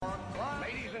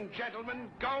and gentlemen,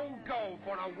 go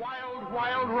for a wild,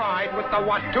 wild ride with the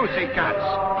Watusi cats.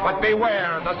 But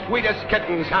beware, the sweetest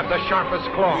kittens have the sharpest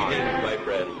claws. Greetings, my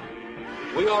friend.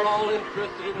 We are all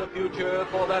interested in the future,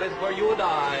 for that is where you and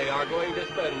I are going to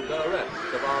spend the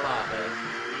rest of our lives.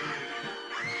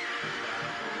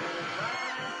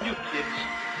 You kids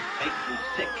make me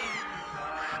sick.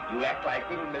 You act like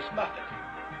little Miss Muffet.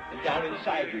 And down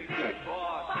inside you're dirty.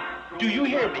 Do you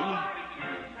hear me?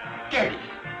 Dirty.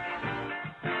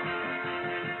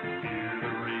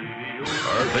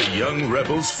 Are the young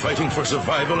rebels fighting for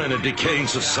survival in a decaying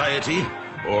society?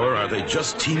 Or are they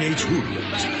just teenage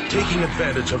hoodlums, taking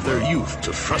advantage of their youth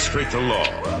to frustrate the law?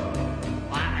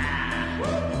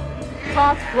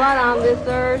 Cost blood on this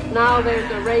earth, now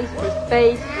there's a race for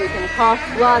space. We can cost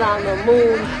blood on the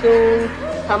moon soon.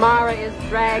 Tamara is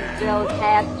Dragville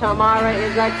cat, Tamara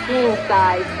is a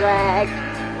king-size drag.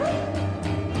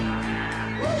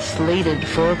 Slated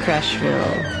for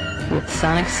Crashville with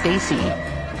Sonic Stacy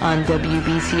on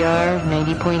WBCR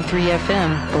 90.3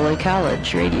 FM, Beloit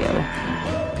College Radio.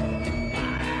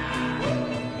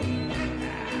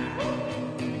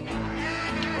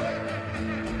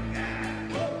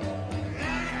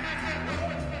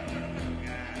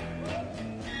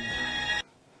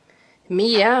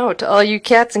 Meow to all you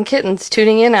cats and kittens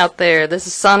tuning in out there. This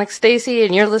is Sonic Stacy,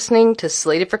 and you're listening to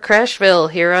Slated for Crashville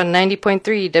here on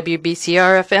 90.3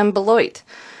 WBCR FM Beloit.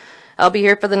 I'll be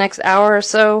here for the next hour or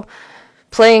so,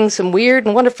 playing some weird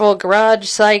and wonderful garage,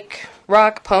 psych,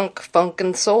 rock, punk, funk,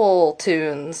 and soul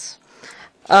tunes.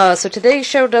 So today's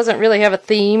show doesn't really have a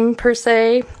theme per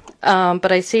se,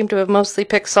 but I seem to have mostly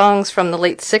picked songs from the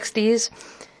late 60s.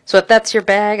 So if that's your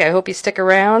bag, I hope you stick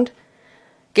around.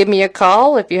 Give me a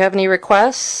call if you have any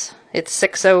requests. It's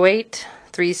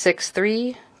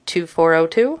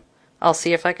 608-363-2402. I'll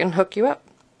see if I can hook you up.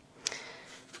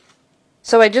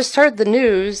 So I just heard the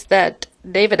news that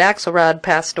David Axelrod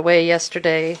passed away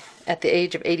yesterday at the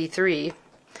age of 83.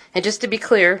 And just to be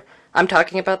clear, I'm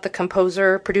talking about the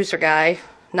composer, producer guy,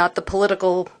 not the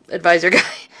political advisor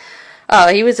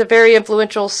guy. He was a very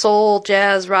influential soul,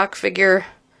 jazz, rock figure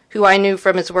who I knew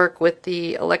from his work with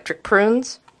the Electric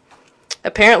Prunes.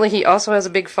 Apparently he also has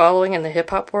a big following in the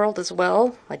hip-hop world as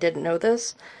well. I didn't know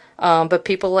this. But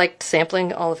people liked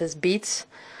sampling all of his beats.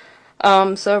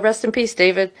 So rest in peace,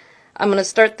 David. I'm going to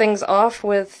start things off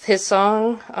with his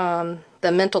song,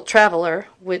 The Mental Traveler,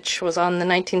 which was on the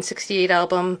 1968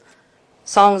 album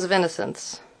Songs of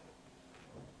Innocence.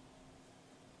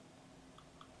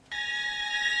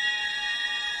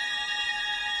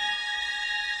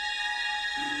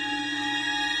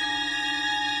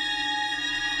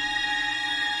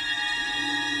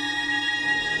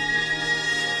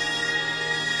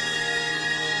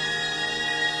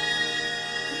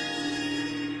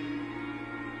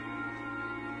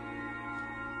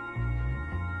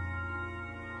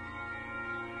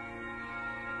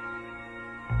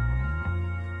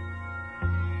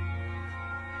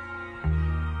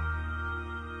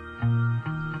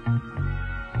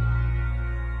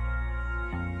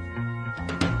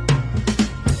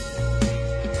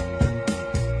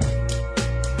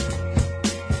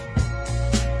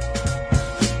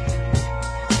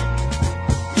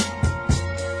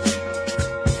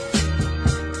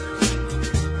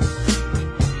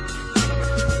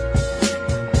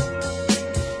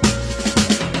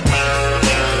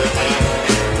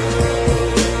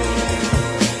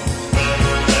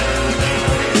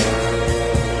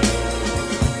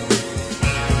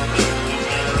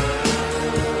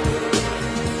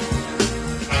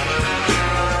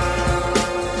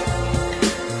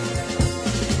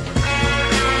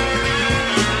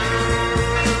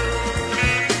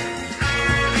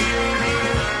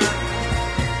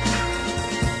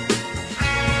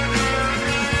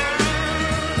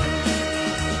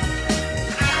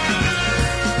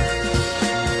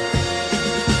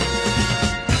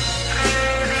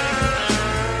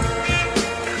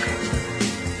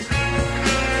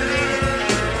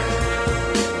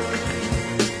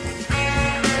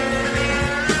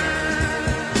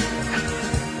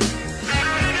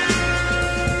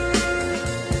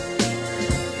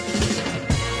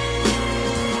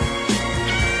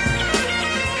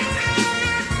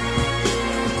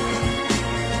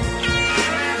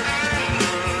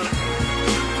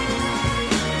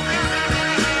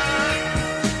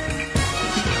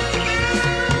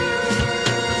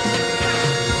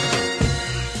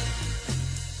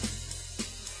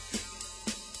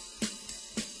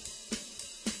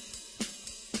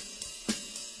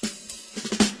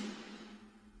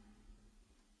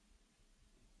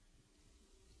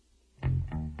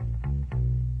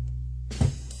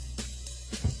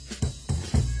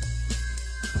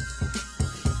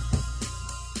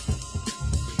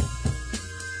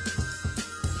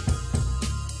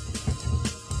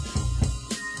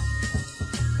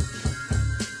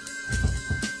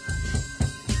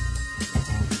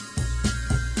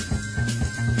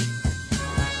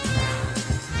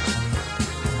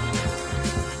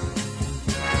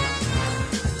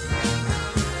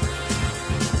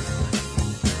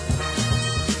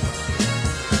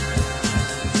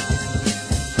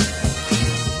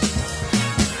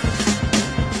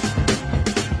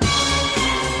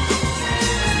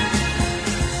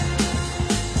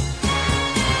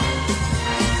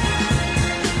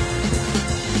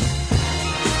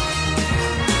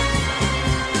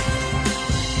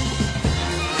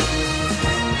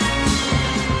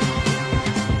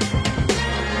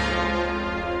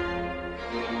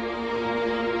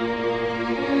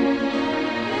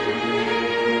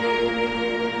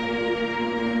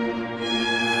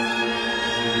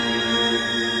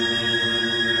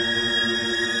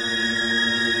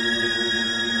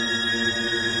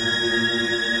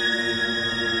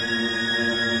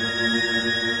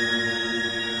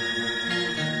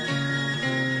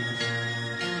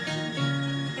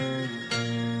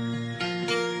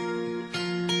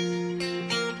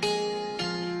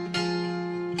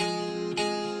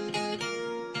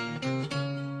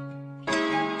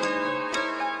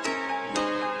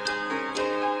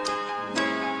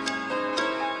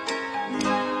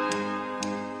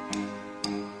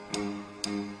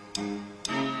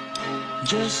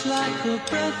 Just like a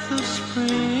breath of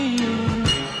spring,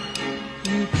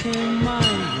 you came my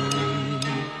way.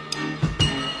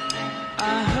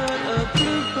 I heard a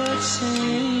bluebird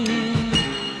sing,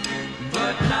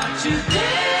 but not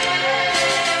today.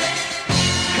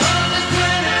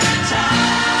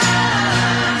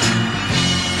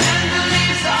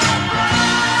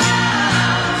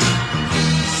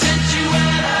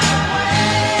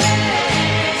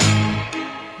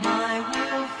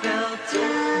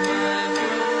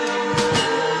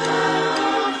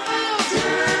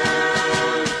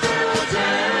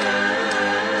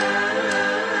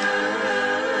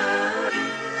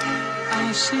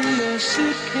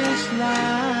 Suitcase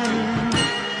lying,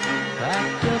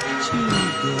 packed up to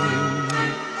go.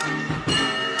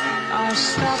 I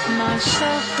stop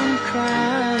myself from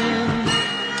crying.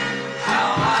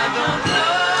 How I don't know.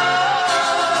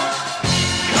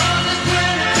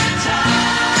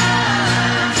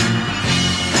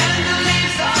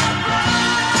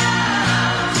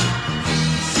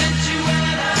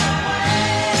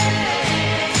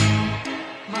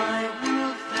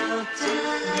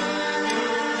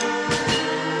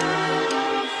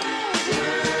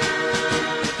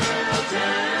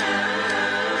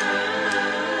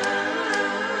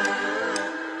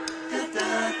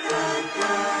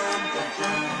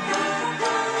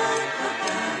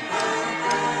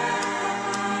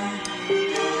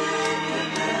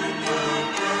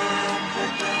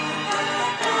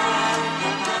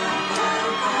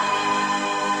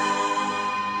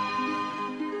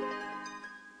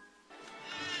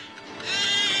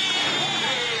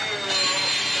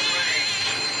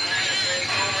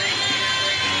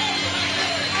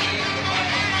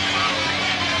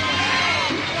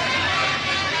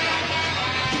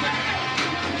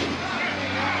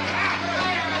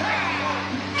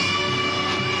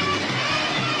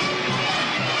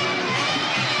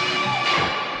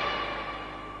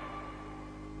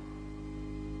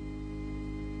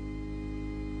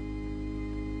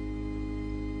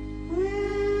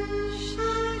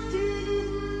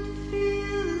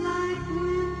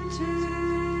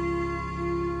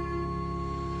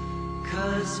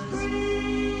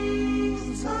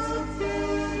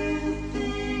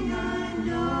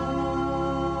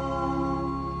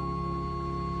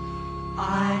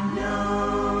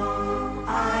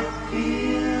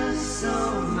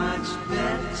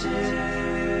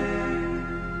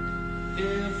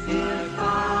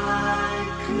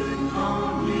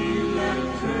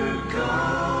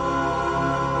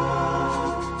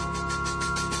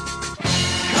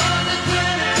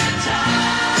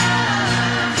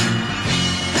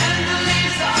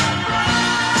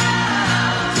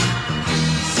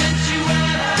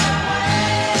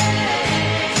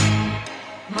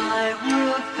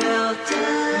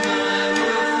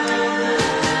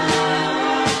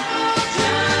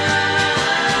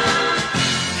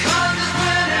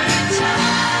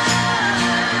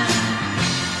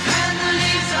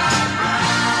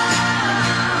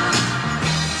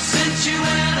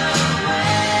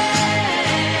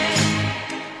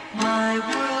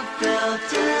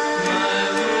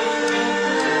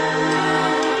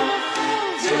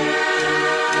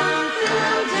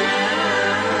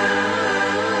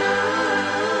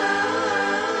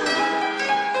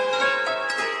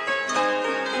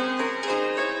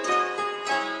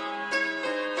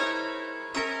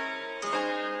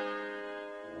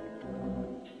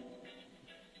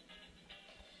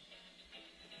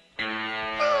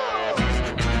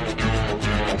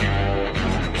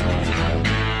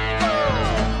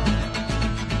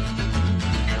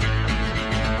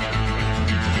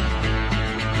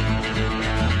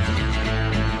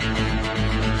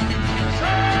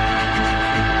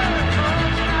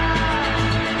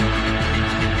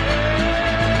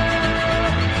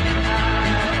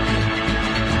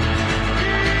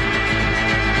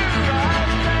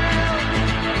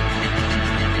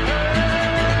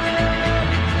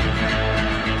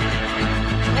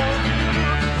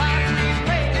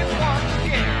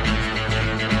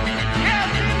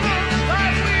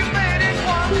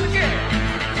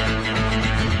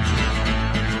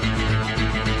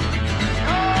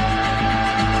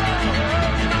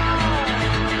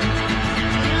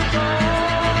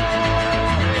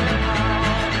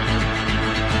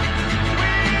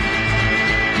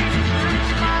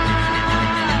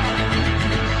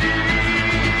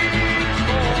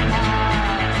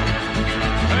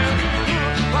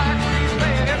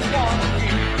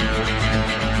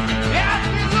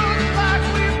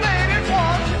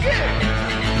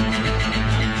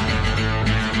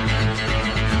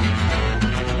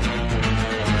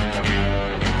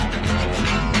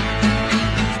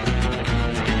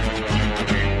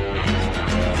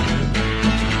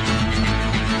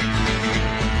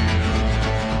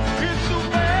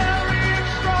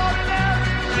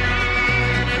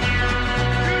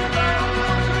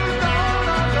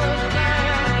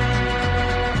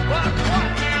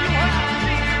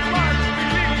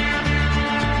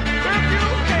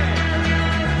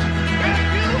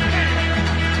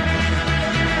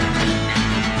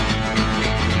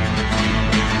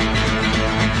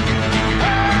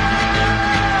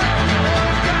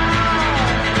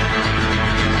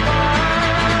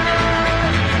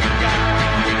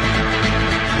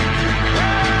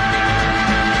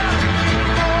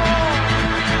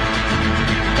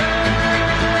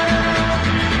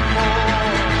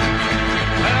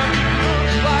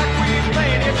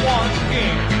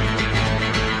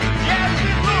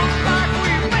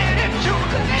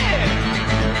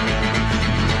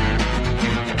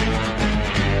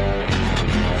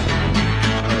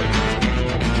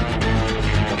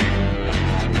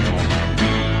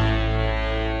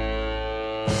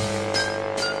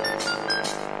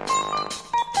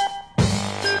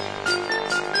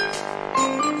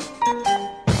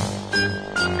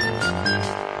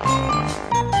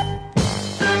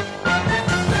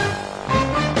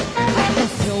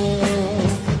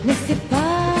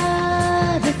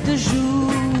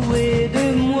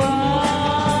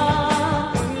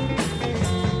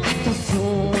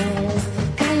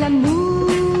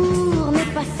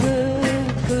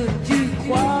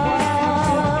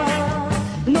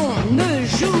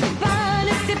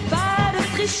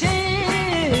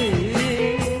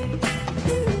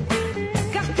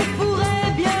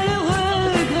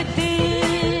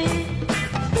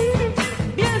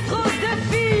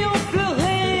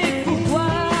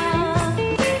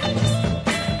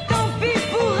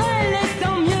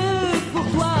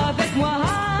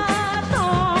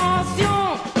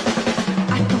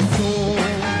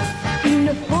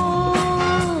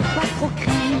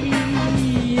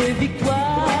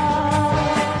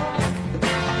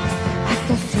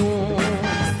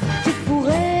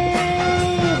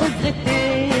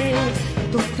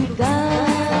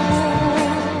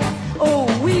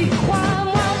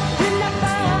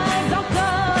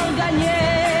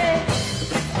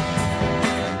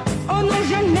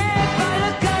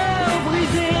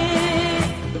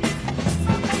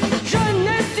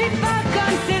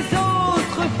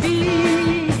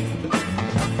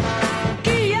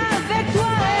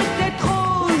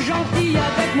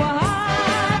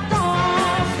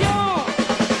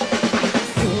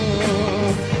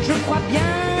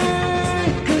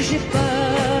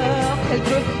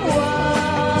 quelquefois.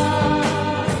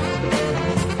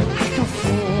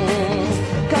 Attention,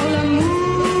 car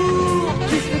l'amour,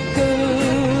 tu sais que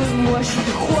moi j'y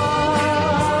crois.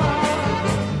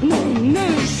 Non, ne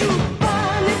joue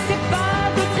pas, n'essaie pas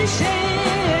de tricher,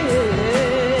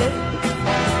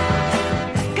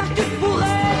 car tu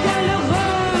pourrais bien le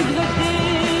regretter.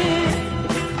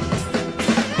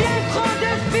 Bien trop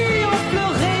de filles ont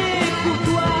pleuré pour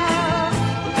toi.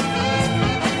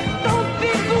 Tant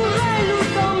pis pour elle ou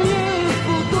tant mieux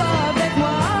pour toi avec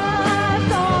moi.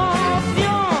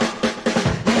 Attention,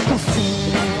 attention,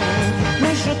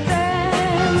 mais je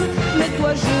t'aime, mais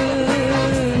toi je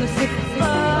ne sais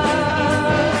pas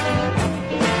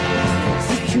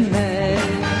si tu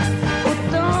m'aimes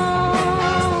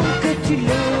autant que tu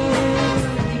le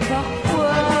dis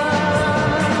parfois.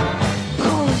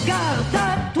 Prends garde à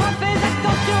toi, fais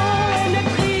attention et ne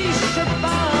triche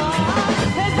pas.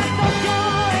 Fais attention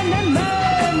et ne me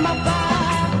mens pas.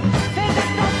 Fais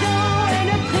attention et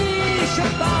ne triche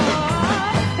pas.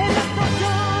 Fais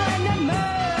attention et ne me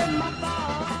mens pas.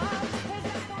 Fais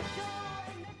attention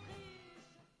et ne triche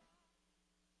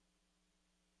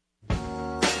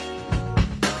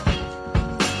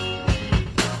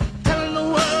Telling the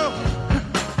world,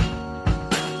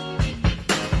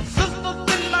 sisters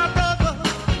and my brother,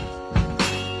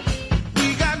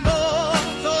 we got more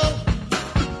soul.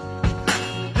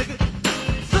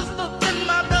 Sisters and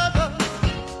my brother,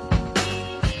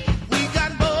 we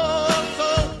got more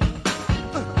soul.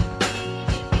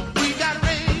 We got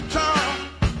Ray Charles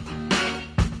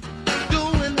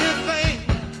doing his thing.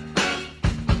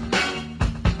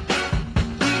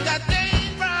 We got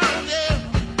James Brown, yeah,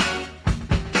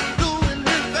 doing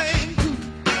his thing too.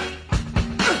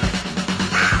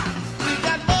 We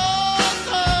got more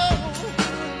soul.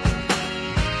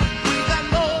 We got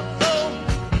more soul.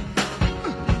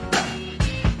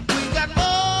 We got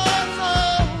more soul.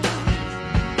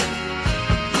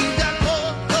 We got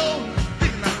more soul.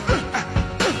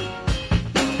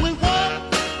 When we walk,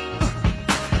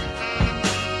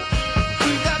 we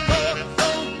got more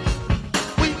soul.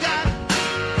 We got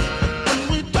when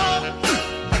we talk,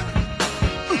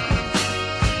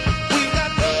 we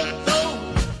got more soul.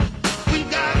 We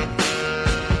got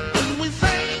when we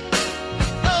sing,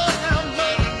 Lord have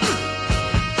mercy.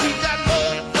 We got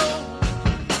more soul.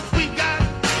 We got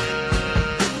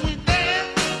when we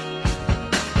dance,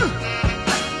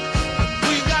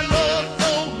 we got more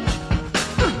soul.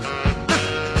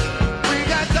 We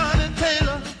got Johnny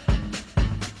Taylor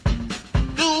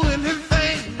doing his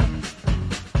thing.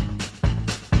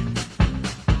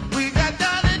 We got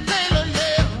Johnny Taylor,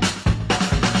 yeah,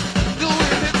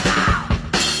 doing his thing.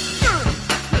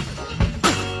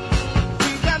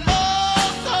 We got more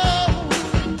soul.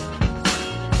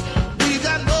 We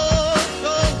got more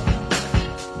soul.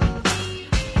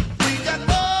 We got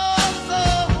more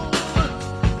soul.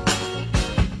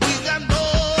 We got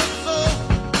more soul.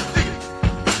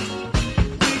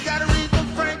 We got Aretha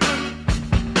Franklin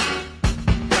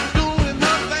doing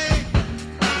her thing.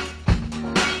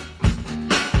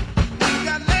 We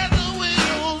got Lesley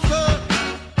Gore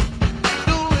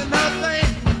doing her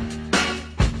thing.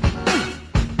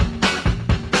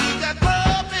 We got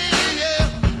Bobby, yeah,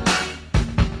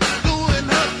 doing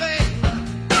her thing.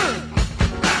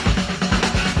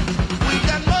 We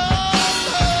got more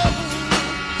soul.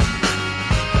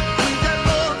 We got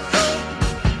more soul.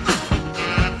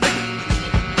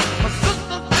 My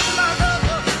sister and my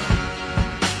brother,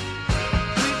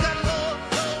 we got more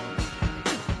soul.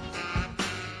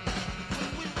 When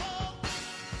we walk.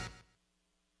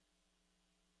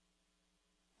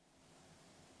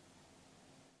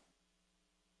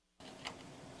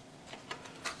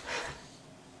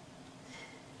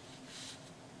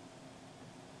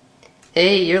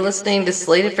 Hey, you're listening to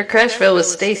Slated for Crashville with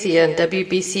Stacy on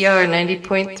WBCR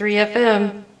 90.3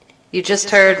 FM. You just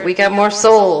heard We Got More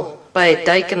Soul by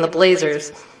Dyke and the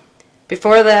Blazers.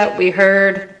 Before that, we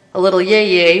heard a little Yay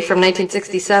Yay from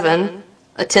 1967,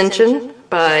 Attention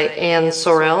by Ann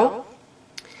Sorel,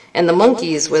 and the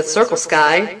Monkees with Circle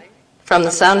Sky from the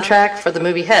soundtrack for the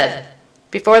movie Head.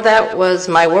 Before that was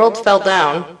My World Fell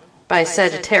Down by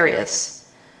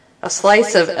Sagittarius, a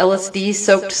slice of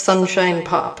LSD-soaked sunshine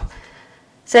pop.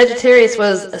 Sagittarius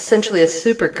was essentially a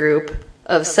supergroup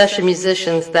of session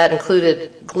musicians that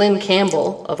included Glenn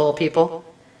Campbell, of all people,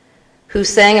 who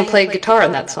sang and played guitar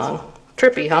in that song.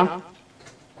 Trippy, huh?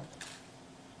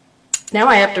 Now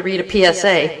I have to read a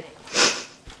PSA.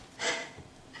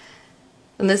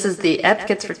 And this is the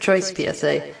Advocates for Choice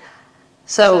PSA.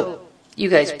 So, you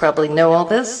guys probably know all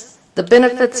this. The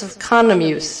benefits of condom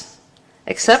use.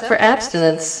 Except for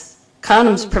abstinence,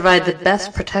 Condoms provide the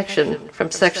best protection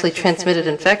from sexually transmitted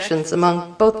infections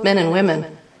among both men and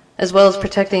women, as well as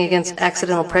protecting against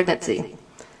accidental pregnancy.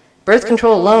 Birth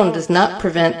control alone does not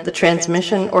prevent the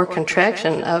transmission or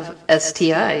contraction of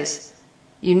STIs.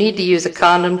 You need to use a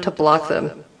condom to block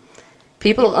them.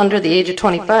 People under the age of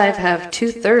 25 have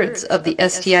 2/3 of the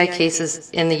STI cases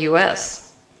in the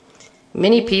U.S.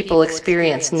 Many people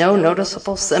experience no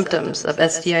noticeable symptoms of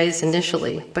STIs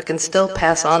initially, but can still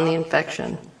pass on the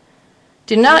infection.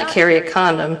 Do not carry a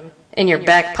condom in your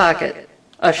back pocket.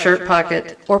 A shirt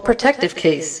pocket or protective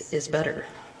case is better.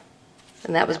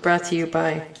 And that was brought to you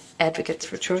by Advocates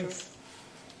for Choice.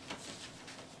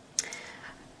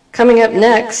 Coming up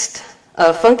next,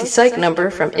 a funky psych number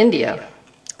from India,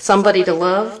 Somebody to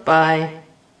Love by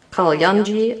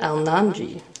Kalyanji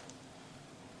Anandji.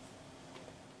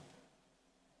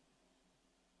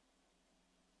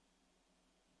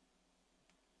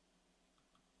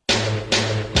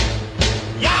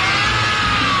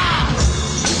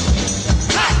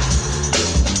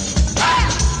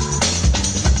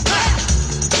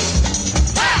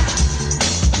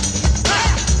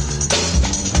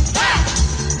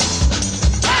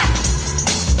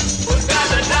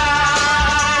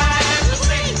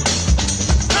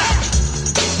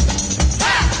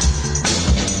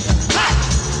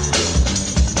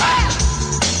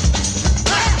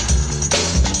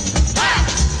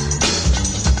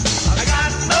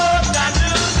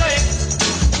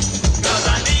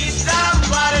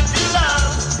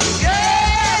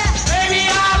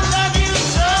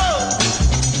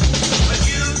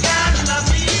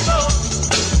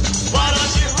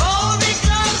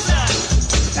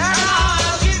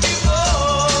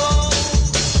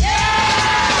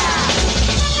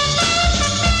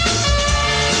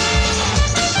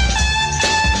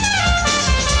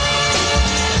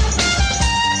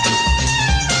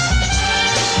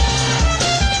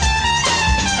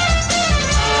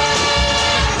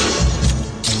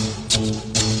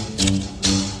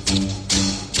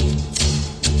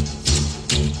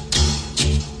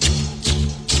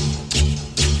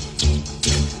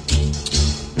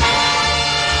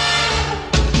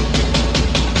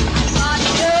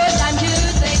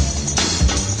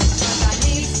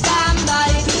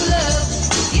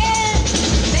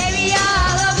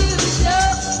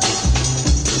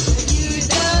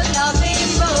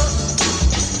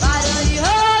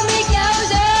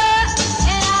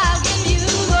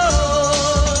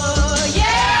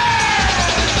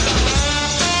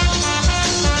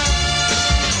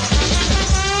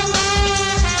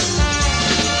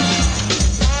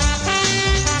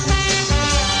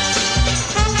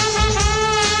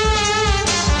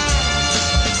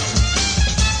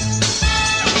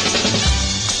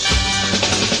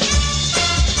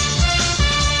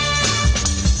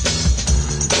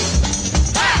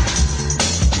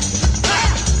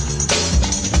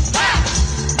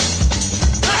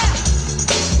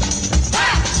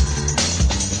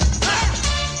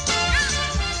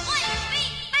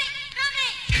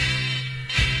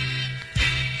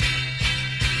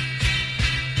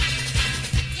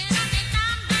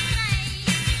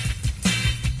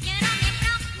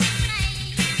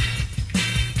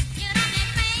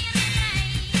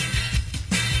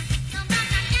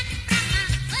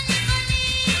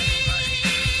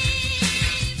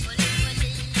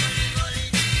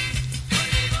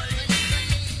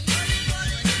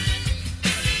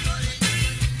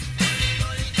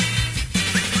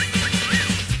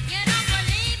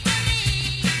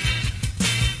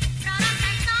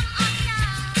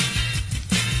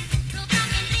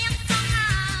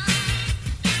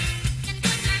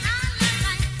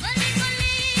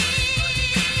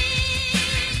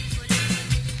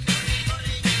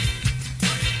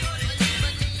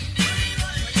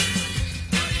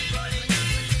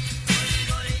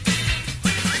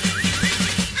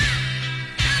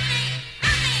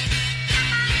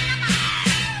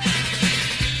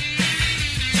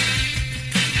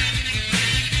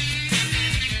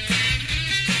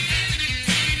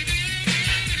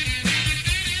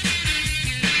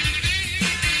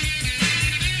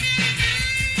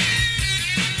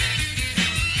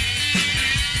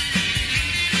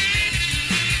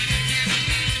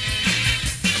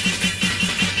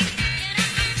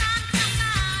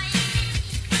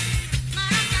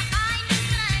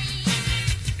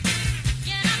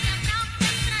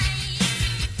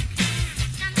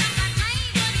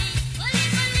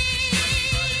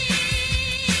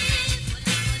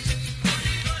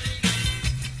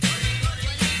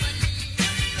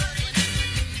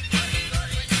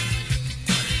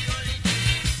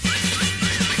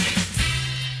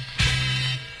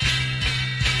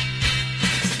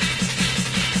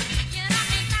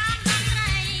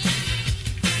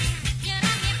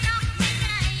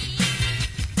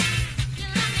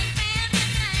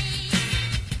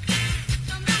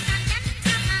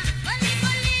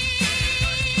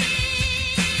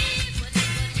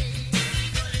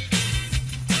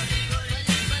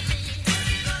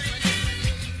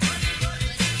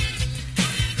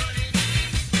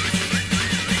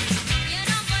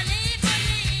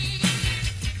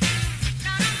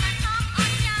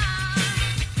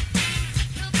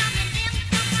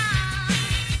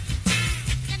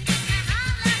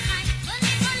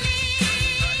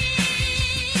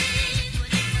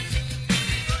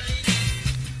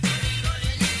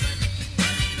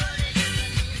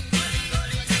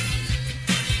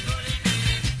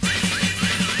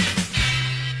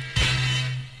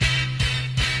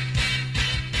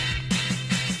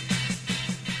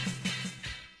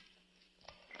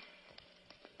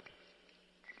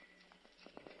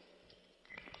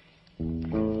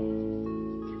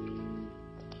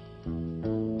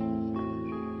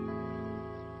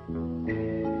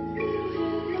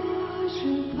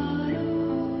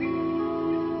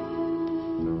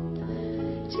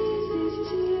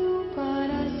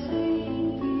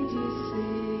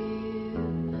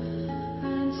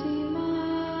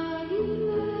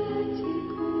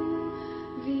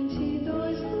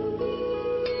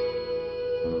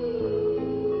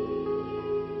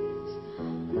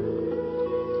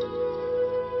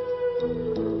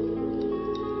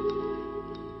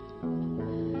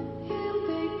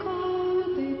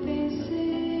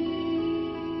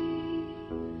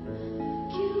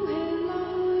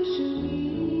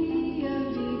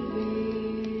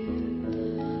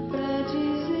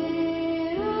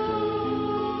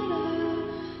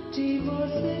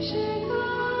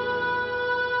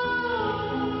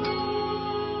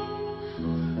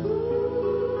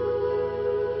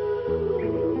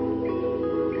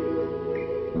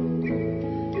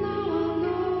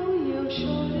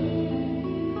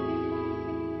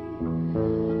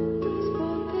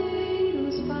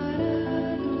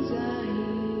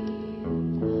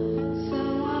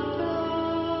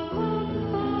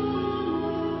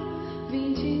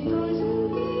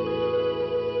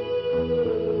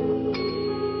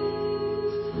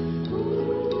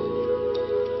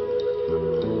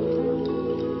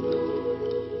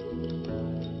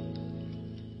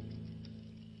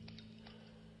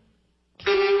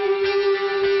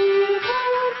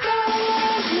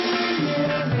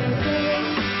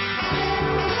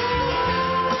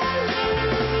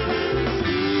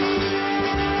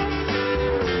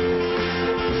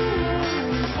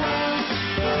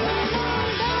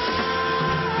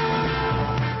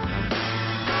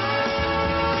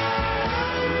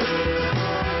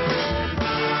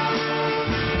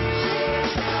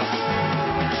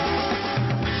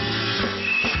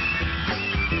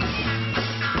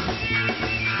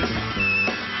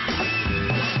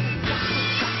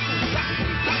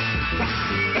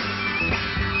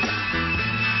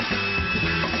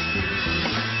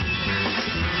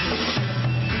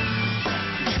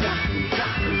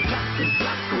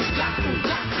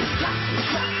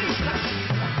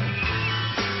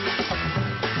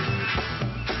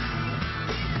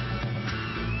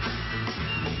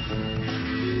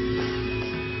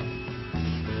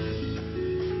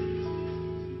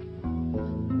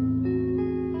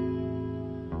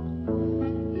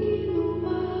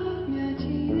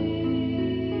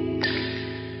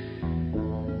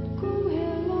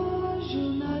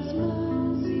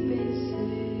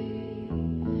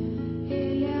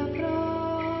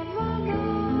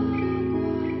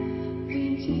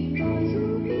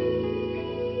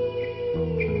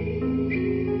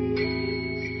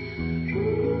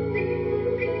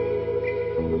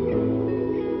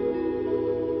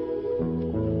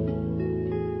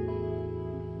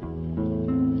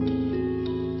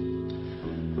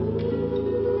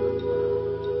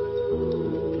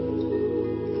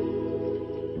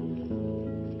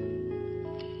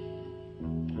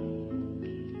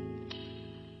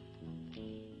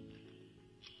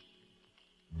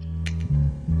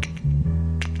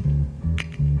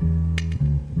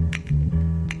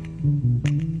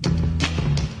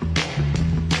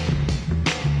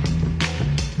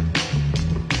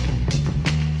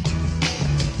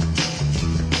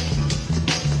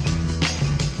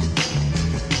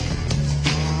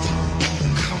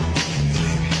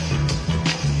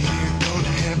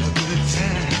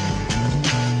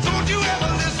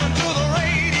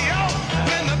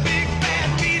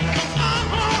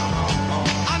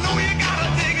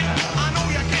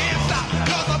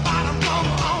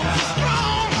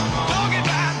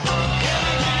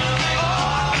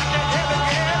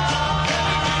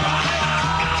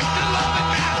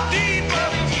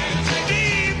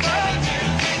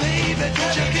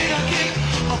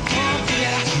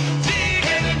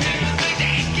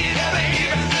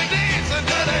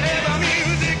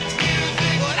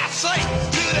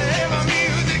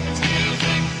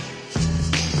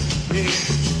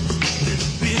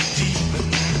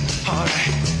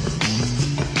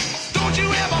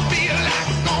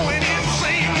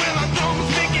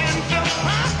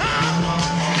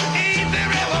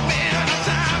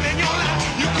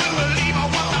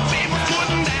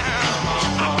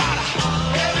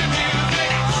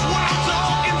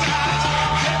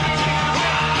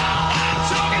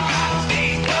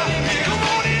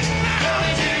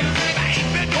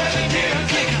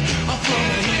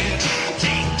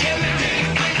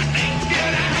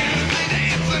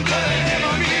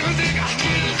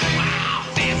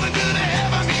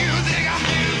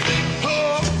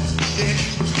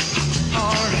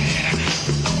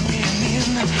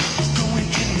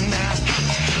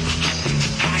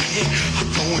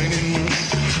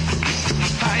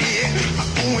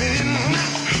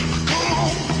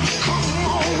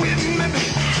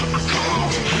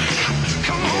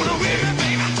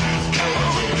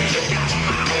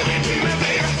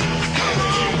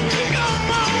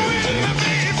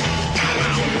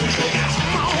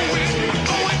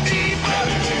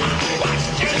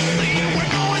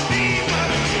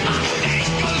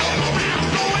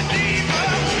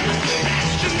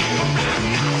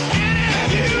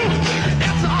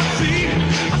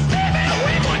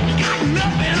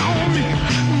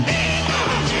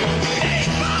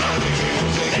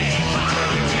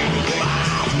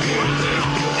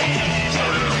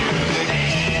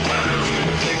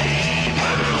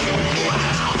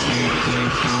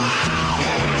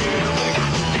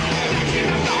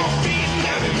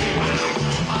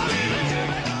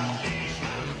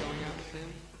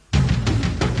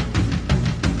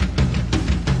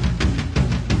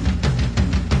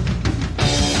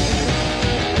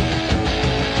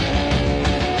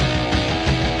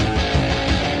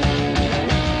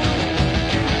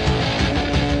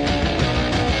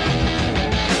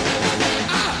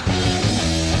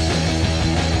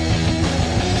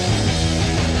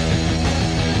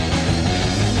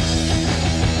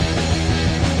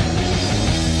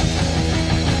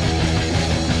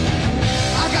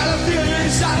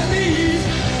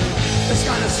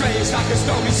 a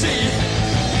stormy sea.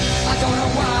 I don't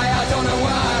know why, I don't know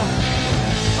why.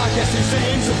 I guess these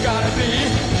things have gotta be.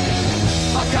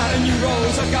 I've got a new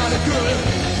rose, I've got a good.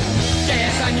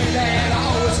 Yes, I knew that I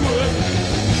always would.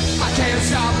 I can't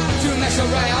stop to mess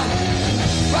around.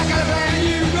 I got a brand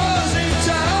new rose in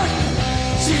town.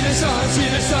 See the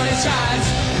sun it shines.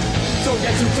 Don't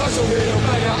get too close or it'll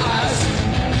burn your eyes.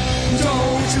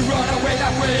 Don't you run away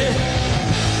that way.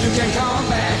 You can come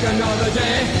back another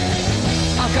day.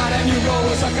 I've got a new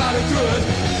rose, I've got a good.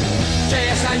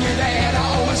 Yes, I knew that I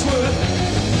always would.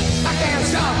 I can't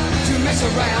stop to mess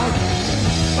around.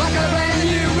 I got a brand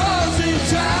new rose in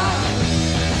town.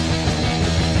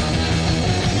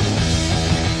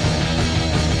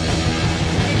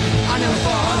 I never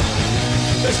thought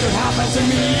this could happen to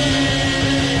me.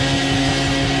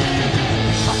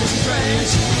 I feel so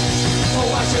strange. Oh,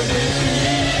 why should it be?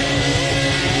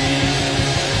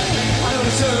 I don't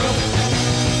deserve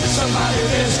somebody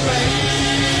this great.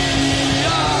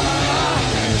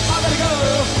 I better go,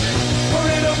 or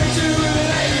it'll be too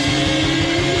late.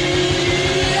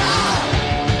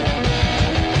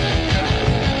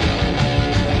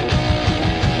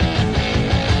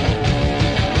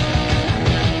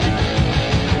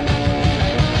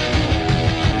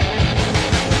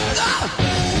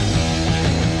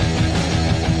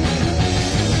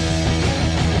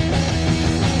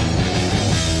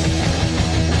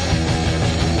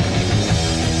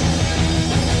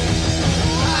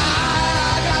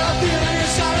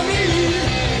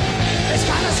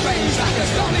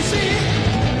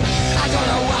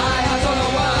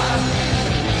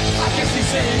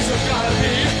 Things have gotta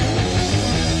be.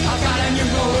 I've got a new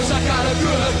rose, I've got a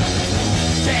good.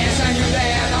 Yes, I knew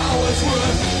that I always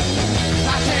would.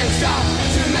 I can't stop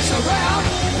to mess around.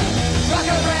 Like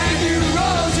a brand new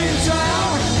rose in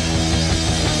town.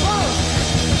 Whoa.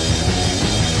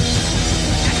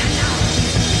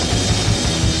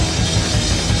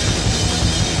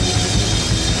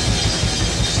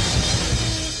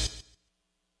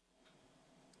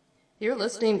 You're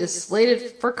listening to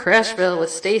Slated for Crashville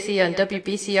with Stacy on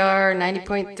WBCR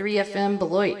 90.3 FM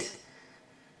Beloit.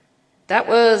 That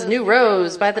was New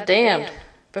Rose by The Damned.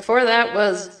 Before that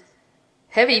was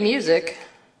Heavy Music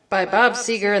by Bob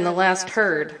Seger and the Last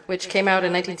Herd, which came out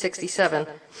in 1967.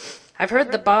 I've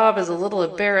heard that Bob is a little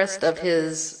embarrassed of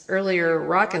his earlier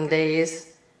rockin' days,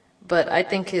 but I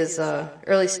think his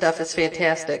early stuff is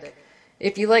fantastic.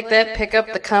 If you like that, pick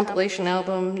up the compilation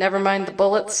album Nevermind the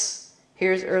Bullets.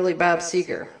 Here's early Bob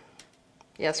Seger.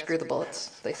 Yeah, screw the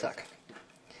Bullets. They suck.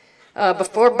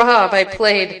 Before Bob, I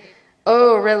played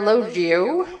O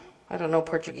Relogio. I don't know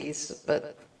Portuguese,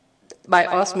 but by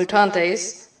Os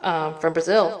Mutantes from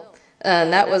Brazil.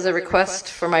 And that was a request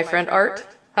for my friend Art.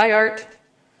 Hi, Art.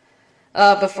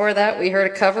 Before that, we heard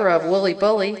a cover of Wooly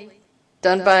Bully,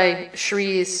 done by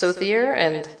Srei Sothear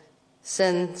and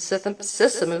Sin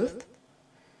Sisamouth.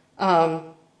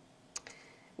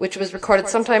 Which was recorded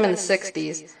sometime in the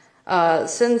 60s.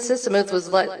 Sin Sisamouth was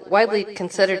widely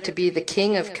considered to be the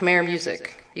king of Khmer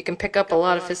music. You can pick up a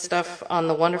lot of his stuff on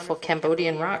the wonderful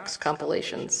Cambodian Rocks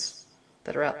compilations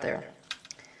that are out there.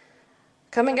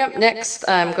 Coming up next,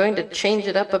 I'm going to change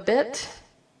it up a bit.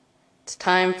 It's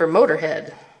time for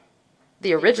Motorhead,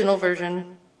 the original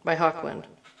version by Hawkwind.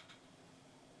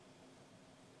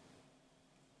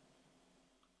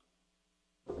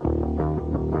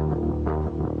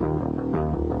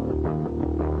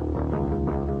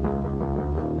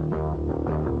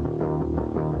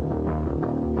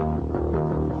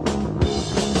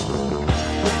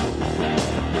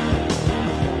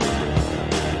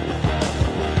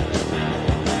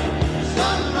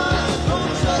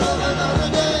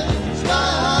 Sky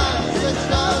high,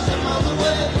 6,000 miles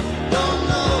away. Don't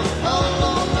know how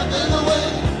long.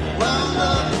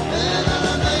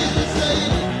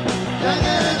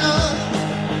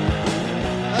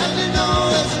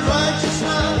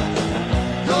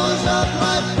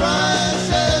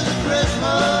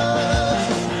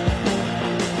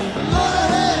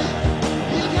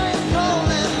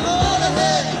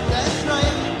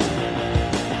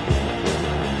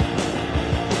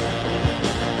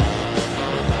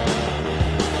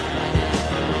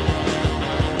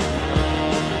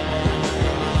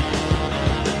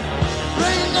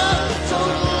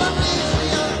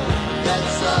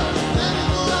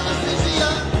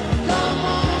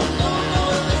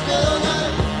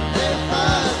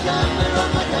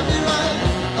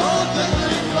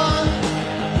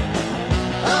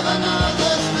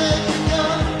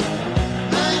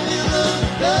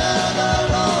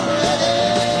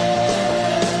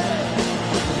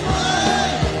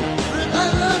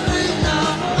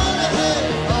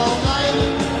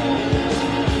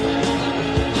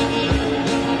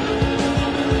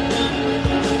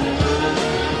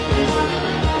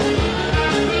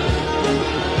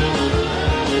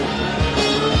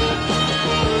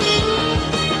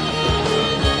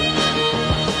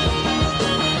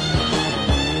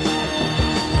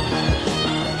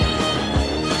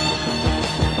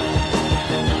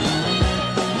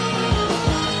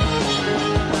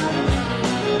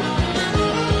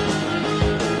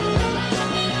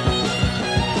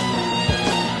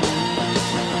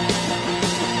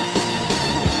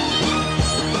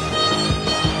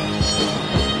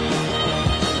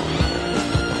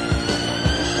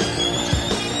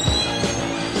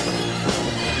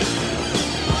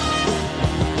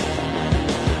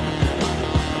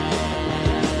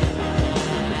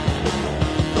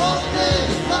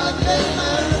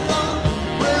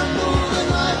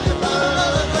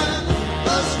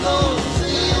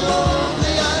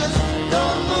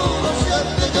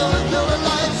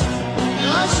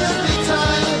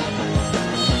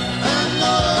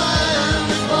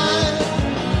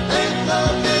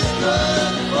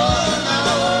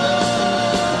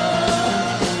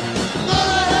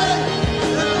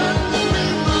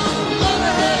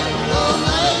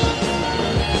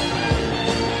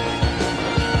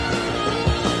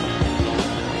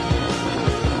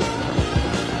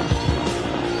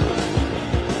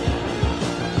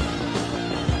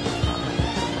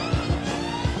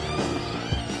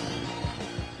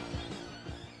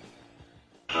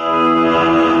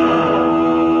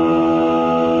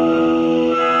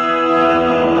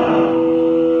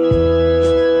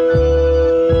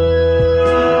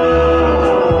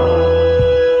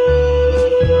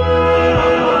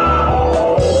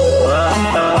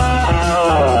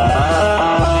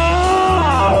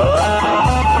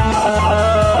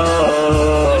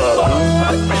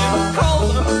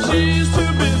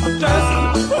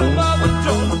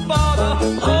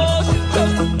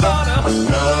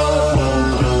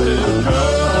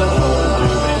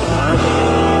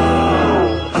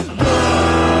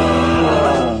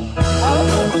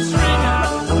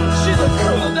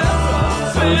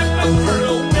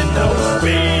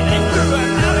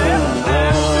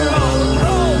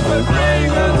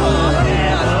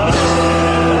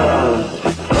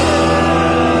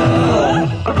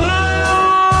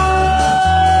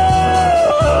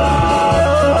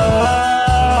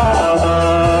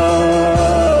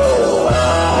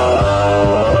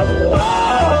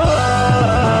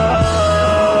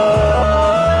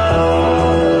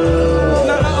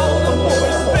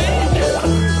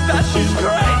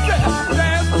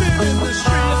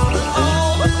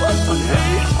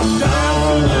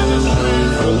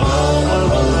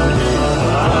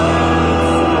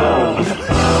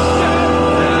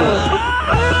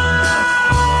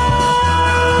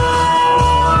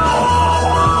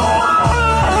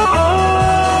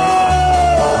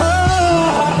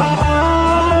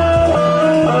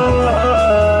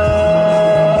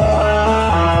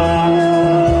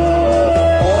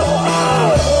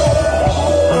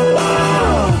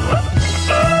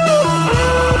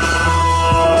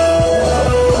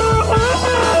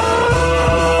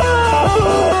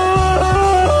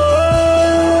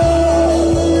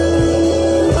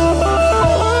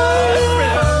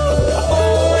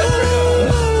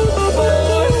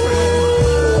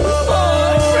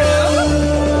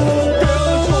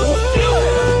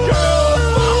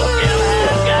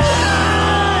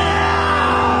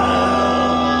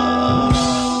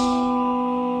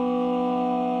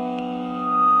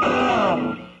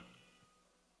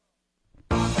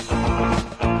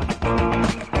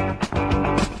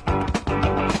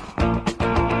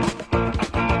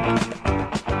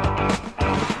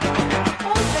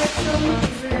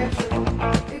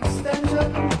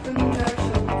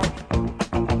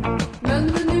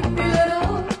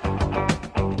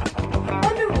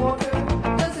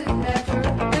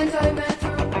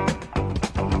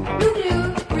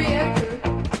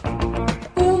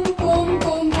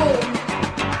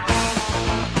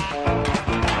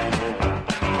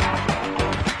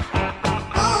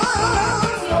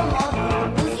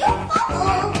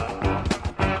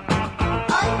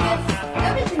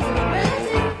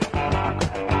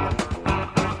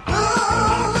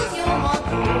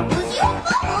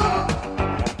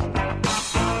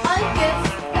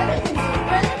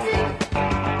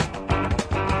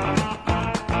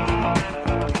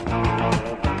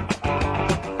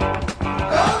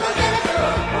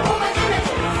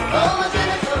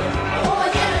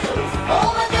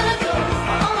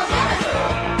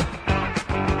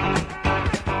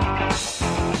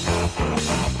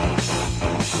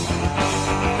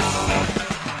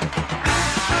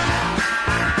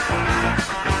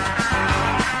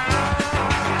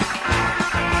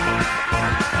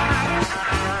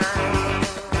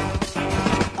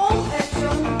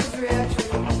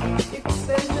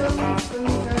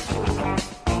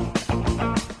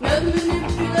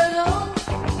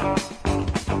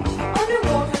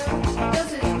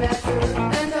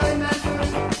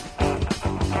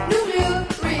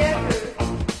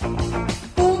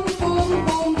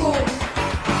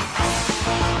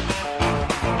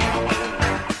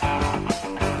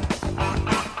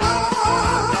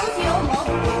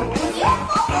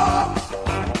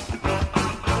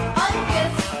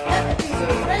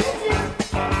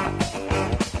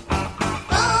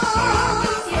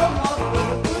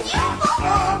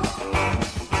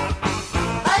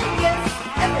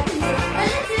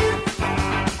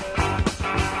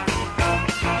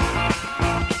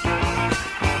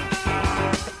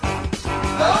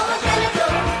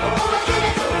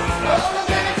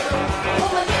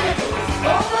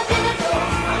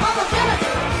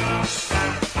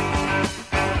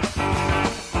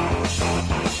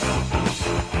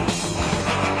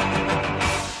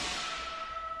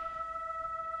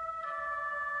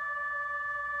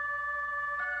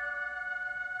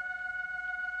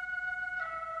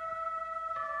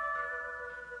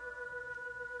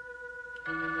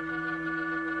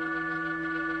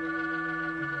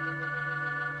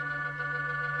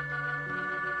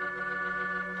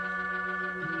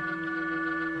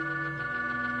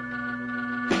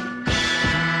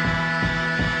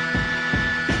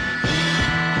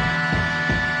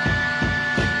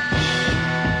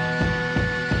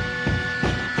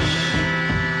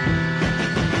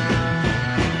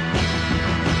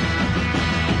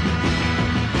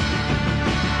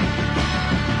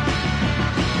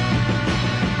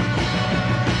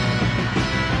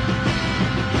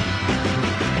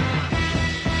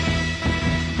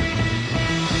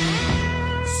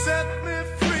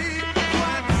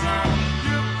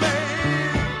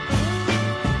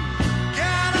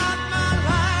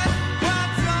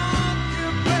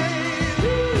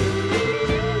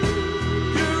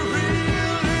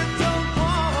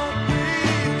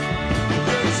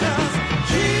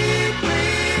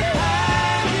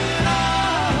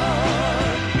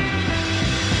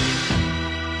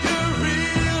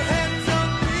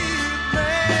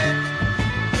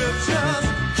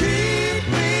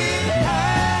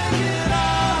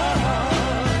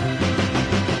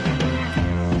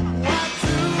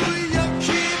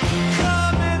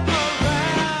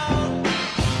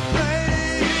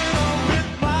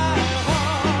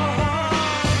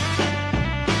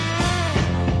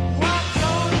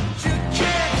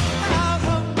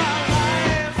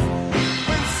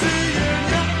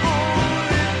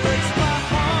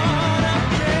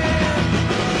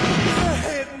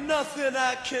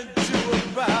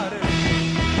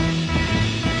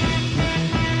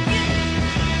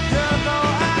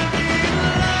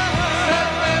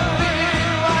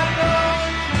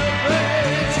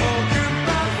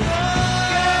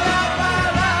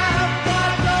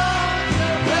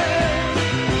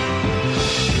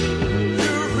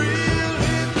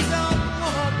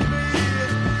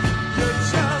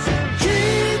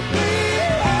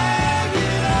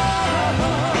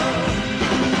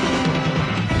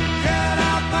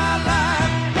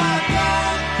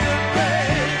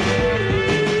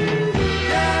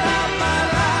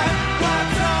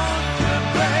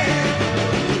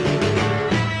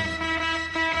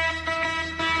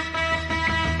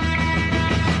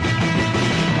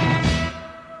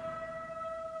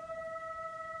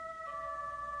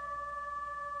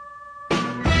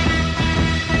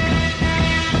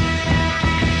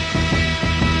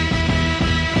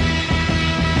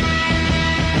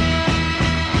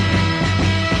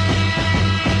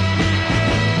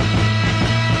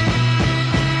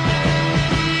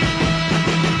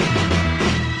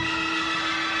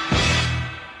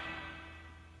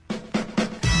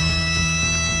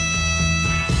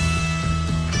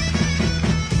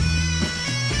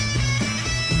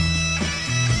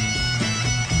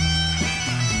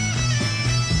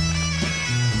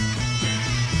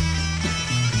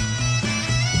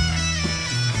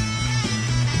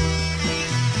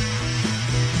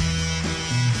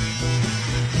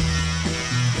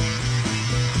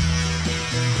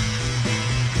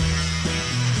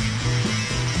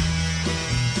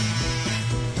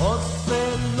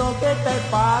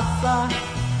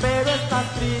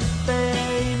 triste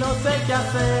y no sé qué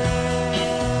hacer.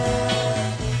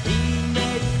 Dime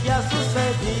qué ha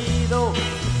sucedido,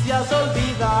 si has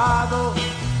olvidado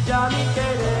ya mi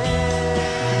querer.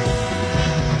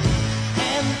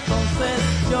 Entonces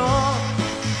yo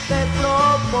te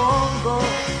propongo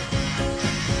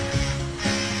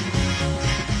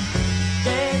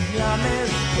que me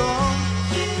ames con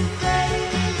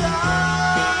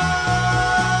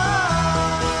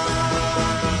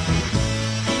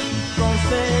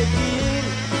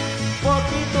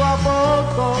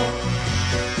poco,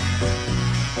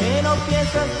 que no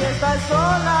pienses que estás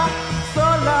sola,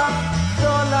 sola,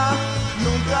 sola,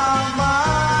 nunca más.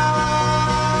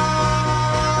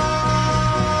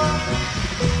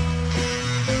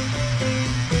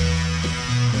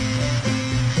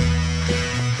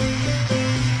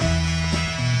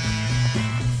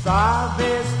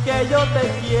 Sabes que yo te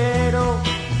quiero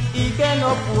y que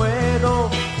no puedo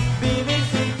vivir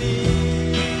sin ti.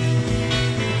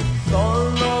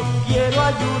 Solo quiero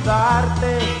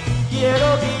ayudarte, quiero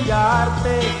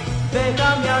guiarte,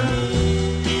 déjame a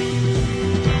mí.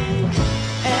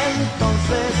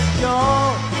 Entonces yo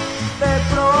te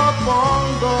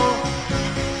propongo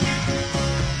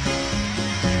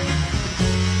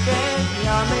que me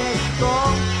ames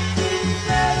con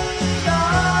sinceridad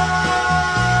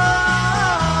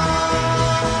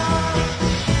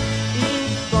y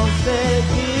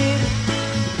conseguir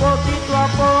poquito a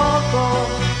poco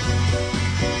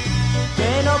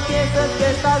que no pienses que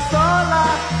estás sola,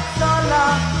 sola,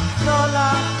 sola,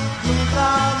 nunca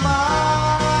más.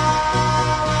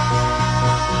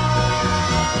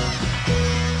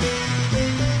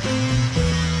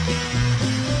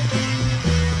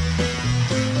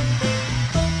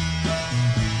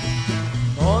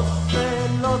 No sé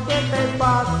lo que te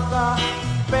pasa,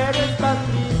 pero estás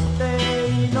triste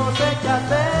y no sé qué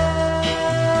hacer.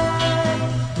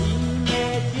 Dime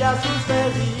qué ha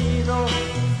sucedido,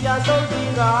 si has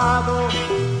olvidado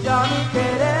ya mi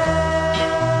querer.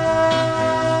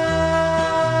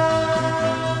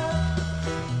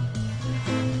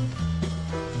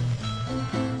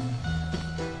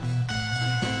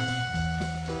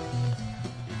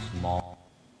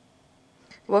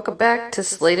 Welcome back to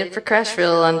Slated for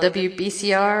Crashville on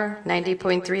WBCR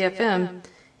 90.3 FM.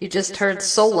 You just heard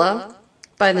Sola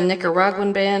by the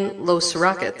Nicaraguan band Los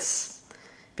Rockets.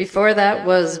 Before that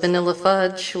was Vanilla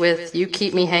Fudge with You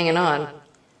Keep Me Hangin' On.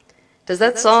 Does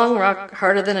that song rock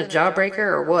harder than a jawbreaker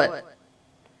or what?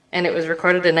 And it was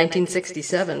recorded in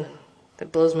 1967.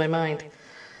 That blows my mind.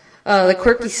 The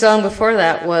quirky song before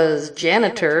that was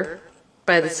Janitor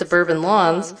by the Suburban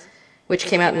Lawns, which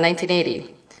came out in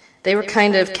 1980. They were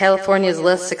kind of California's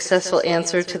less successful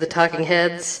answer to the Talking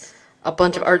Heads, a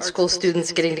bunch of art school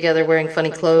students getting together wearing funny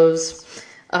clothes.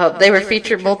 They were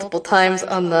featured multiple times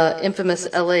on the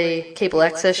infamous LA cable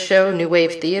access show New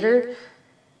Wave Theater.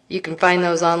 You can find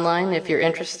those online if you're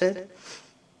interested.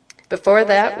 Before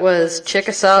that was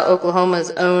Chickasaw,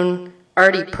 Oklahoma's own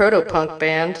arty proto-punk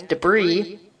band,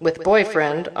 Debris, with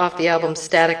Boyfriend, off the album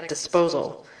Static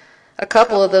Disposal. A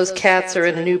couple of those cats are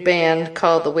in a new band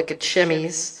called the Wicked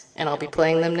Shimmies, and I'll be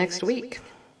playing them next week.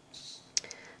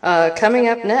 Coming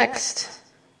up next,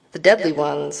 the Deadly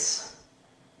Ones.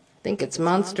 I think it's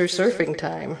monster surfing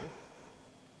time.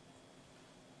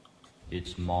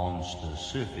 It's monster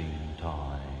surfing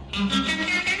time.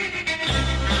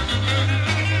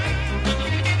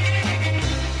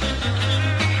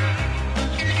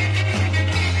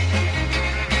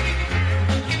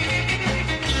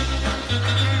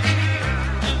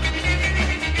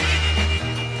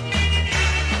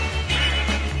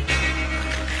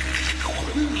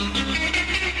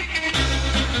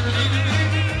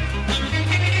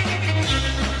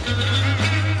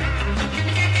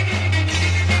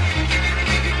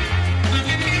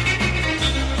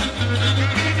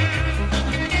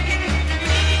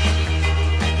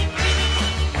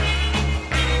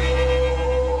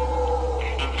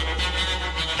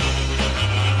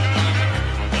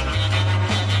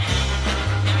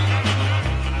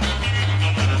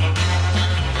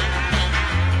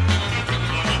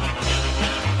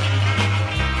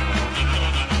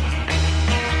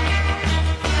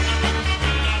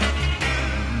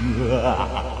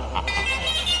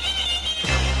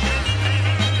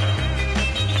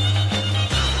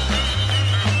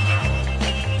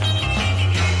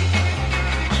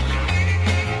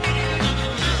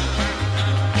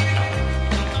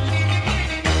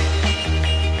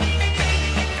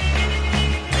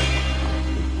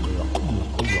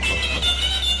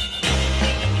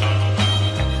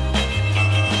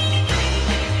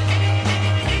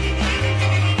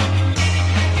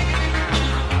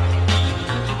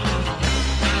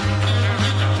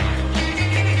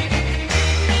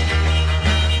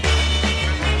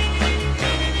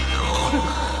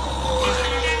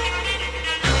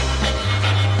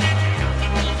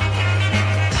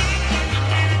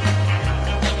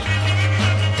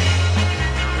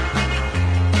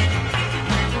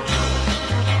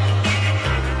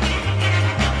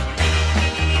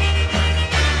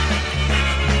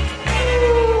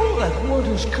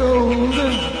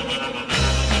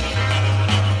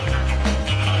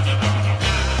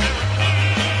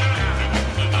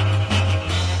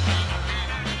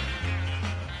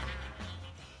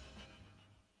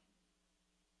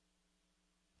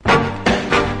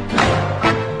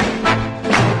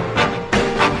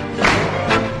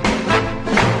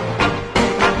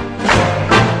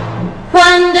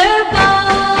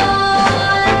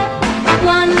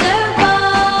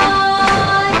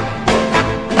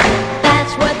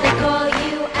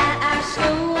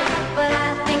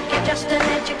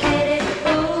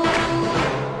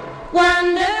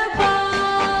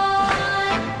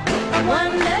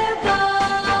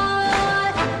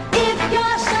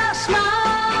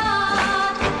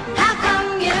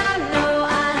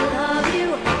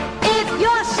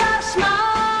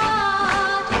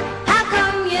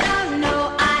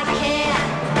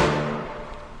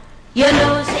 Your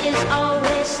nose is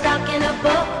always stuck in a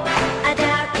book. I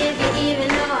doubt if you even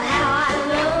know how I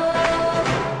look.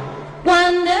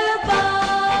 Wonder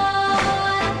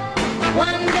boy,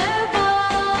 wonder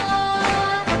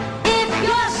boy. If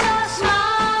you're so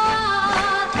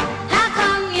smart, how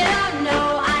come you don't know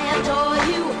I adore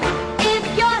you? If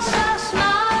you're so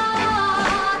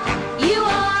smart, you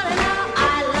ought to know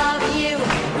I love you.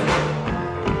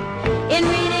 In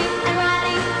reading and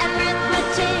writing and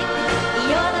arithmetic,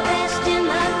 you're the best in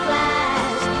the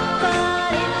class.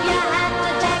 But if you had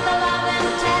to take a loving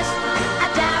test, I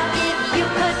doubt if you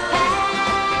could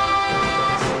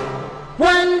pass.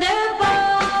 Wonder boy,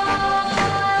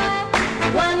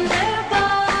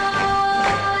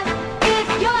 if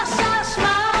you're so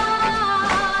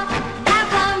smart, how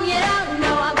come you don't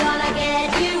know I'm gonna get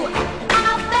you?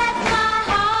 I'll bet my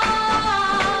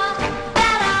heart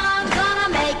that I'm gonna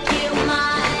make you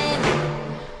mine.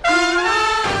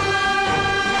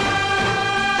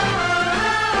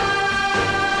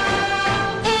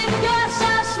 If you're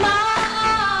so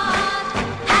smart,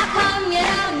 how come you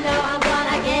don't know I'm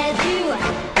gonna get you?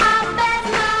 I'll bet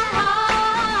my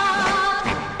heart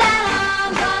that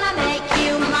I'm gonna make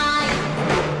you mine.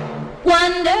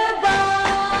 Wonder boy,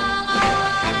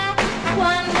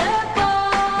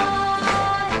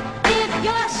 if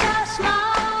you're so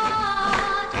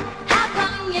smart, how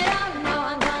come you don't know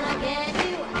I'm gonna get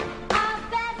you? I'll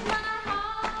bet my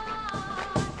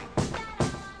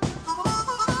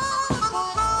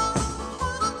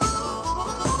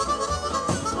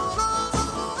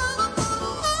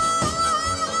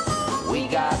We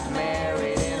got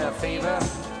married in a fever,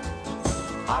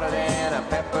 hotter than a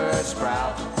pepper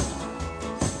sprout.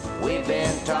 We've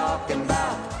been talking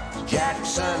about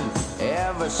Jackson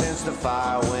ever since the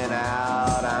fire went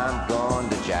out. I'm going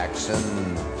to Jackson,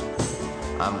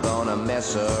 I'm gonna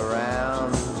mess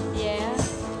around.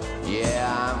 Yeah,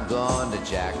 I'm going to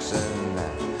Jackson,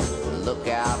 look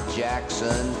out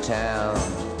Jackson Town.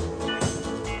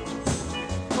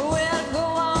 Well, go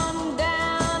on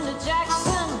down to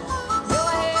Jackson. Go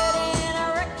ahead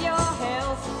and wreck your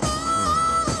health.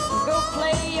 Go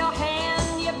play your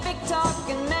hand, you big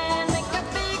talking man. Make a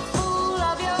big fool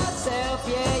of yourself.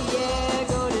 Yeah,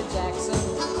 go to Jackson.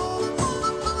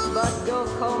 But go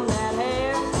comb that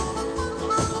hair.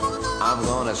 I'm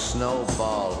gonna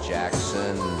snowball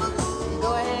Jackson.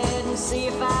 Go ahead and see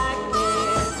if I care.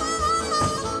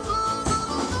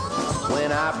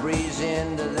 When I breeze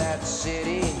into that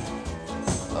city,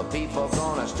 people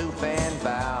gonna stoop and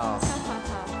bow.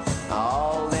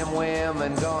 All them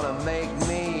women gonna make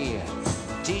me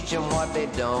teach them what they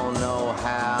don't know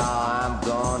how. I'm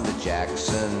going to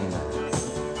Jackson.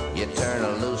 You turn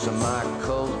loose of my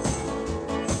coat,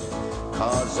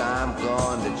 'cause I'm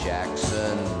going to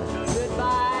Jackson.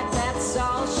 Goodbye, that's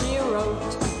all she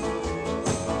wrote.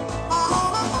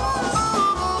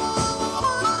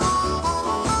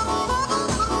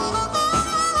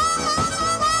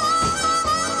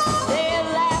 They'll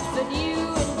laugh at you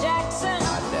in Jackson,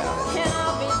 I doubt it. and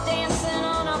I'll be dancing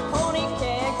on a pony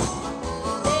keg.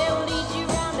 They'll lead you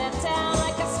round that town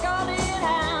like a scalded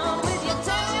hound, with your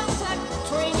tail tucked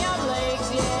between your legs.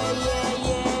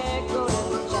 Yeah, go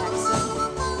to Jackson,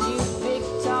 you big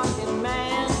talking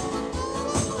man.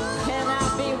 And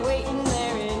I'll be waiting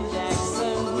there in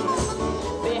Jackson,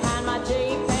 behind my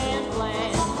J-Pan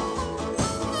plan.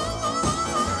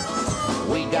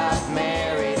 We got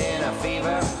married in a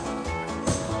fever,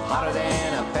 hotter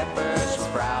than a pepper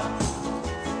sprout.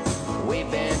 We've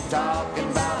been talking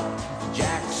about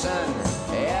Jackson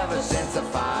ever since the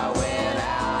fire went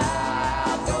out.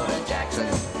 I'll go to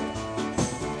Jackson,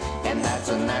 and that's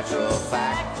a natural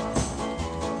fact.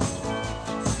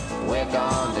 We're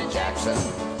gone to Jackson,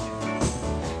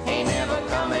 ain't never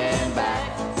coming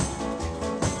back.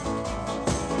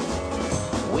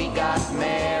 We got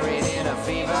married in a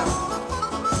fever,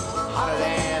 hotter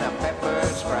than a pepper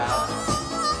sprout.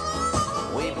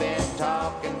 We've been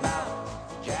talking about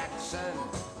Jackson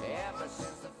ever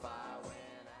since the fire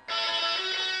went out.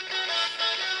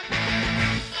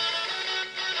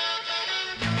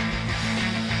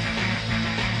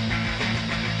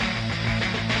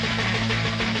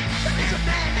 There is a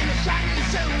man in a shiny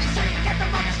suit. He's saying get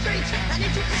them off the streets and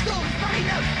into the schools. But he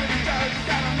knows that he's does. He's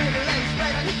got a middle age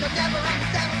spread and he could never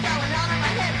understand what's going on in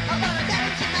my head. I'm gonna get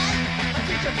it tonight. I'll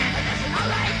teach him a lesson,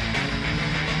 alright.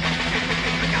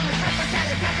 I'm gonna set my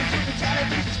television to the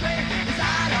television screen, 'cause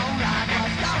I don't like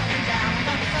what's going down. I'm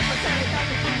gonna set my television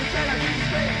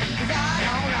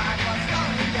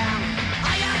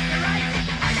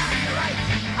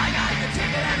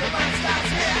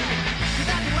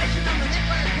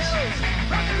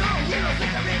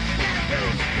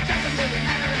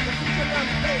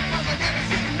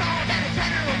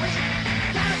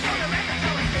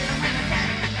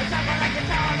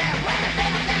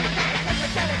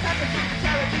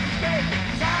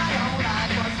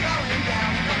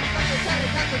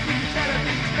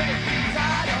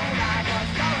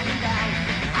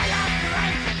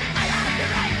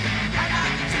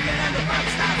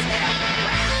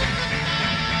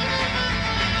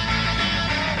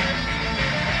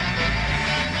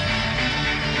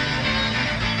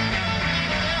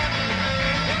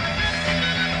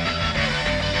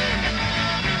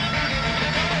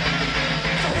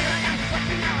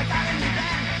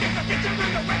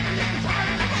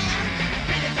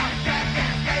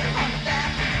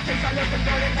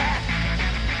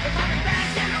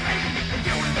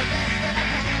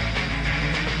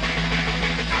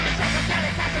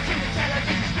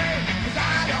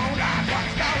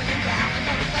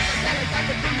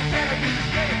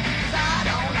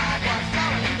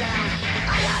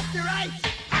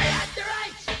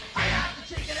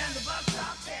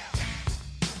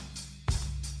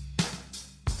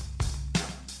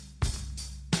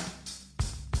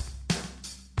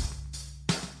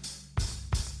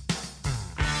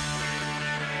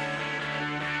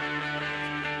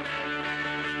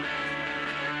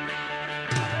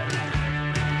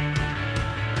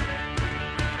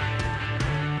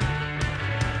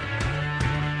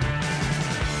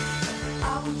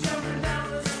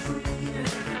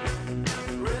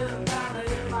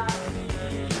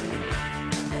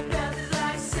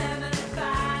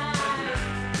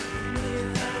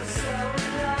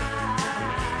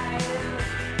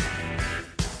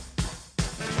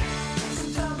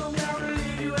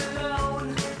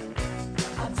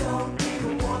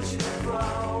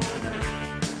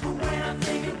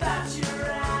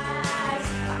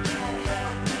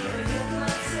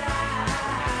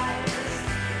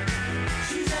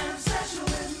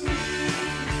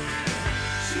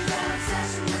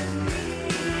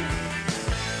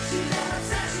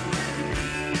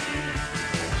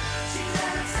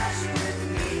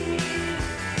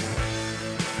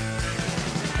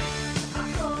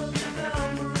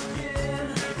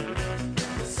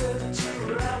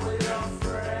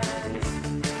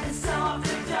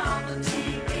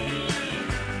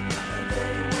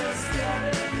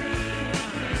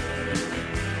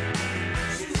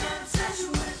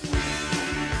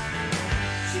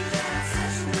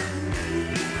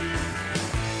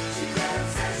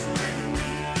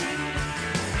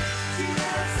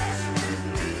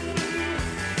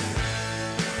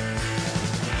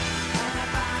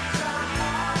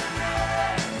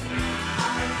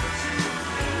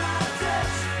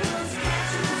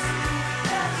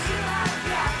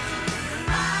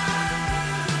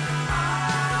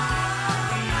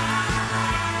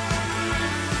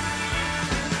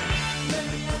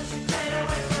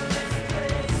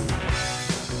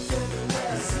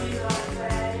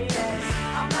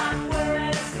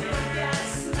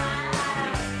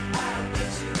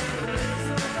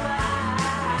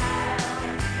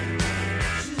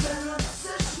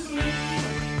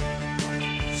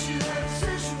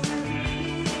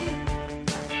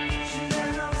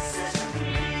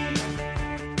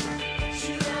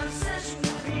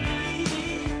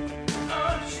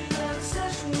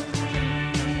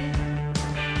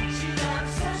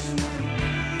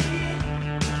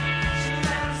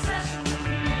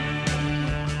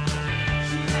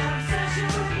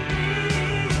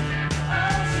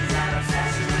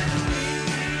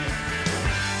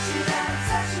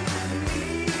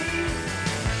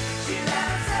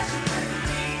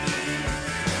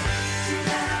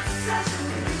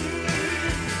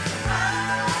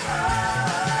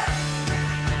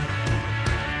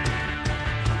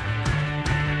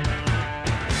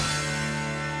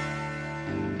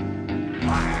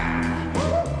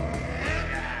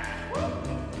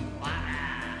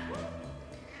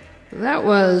That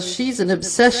was She's an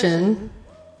Obsession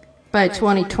by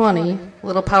 2020,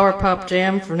 little power pop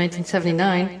jam from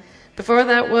 1979. Before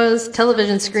that was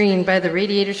Television Screen by the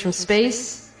Radiators from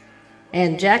Space,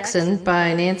 and Jackson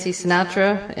by Nancy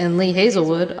Sinatra and Lee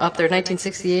Hazelwood off their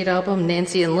 1968 album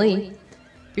Nancy and Lee.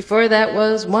 Before that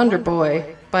was Wonder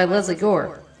Boy by Lesley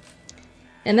Gore.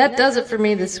 And that does it for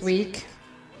me this week.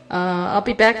 I'll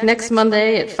be back next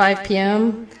Monday at 5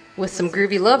 p.m. with some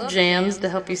groovy love jams to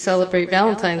help you celebrate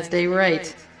Valentine's Day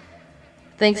right.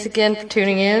 Thanks again for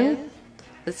tuning in.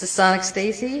 This is Sonic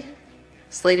Stacy,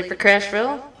 slated for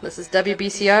Crashville. This is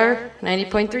WBCR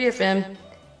 90.3 FM.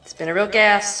 It's been a real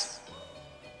gas.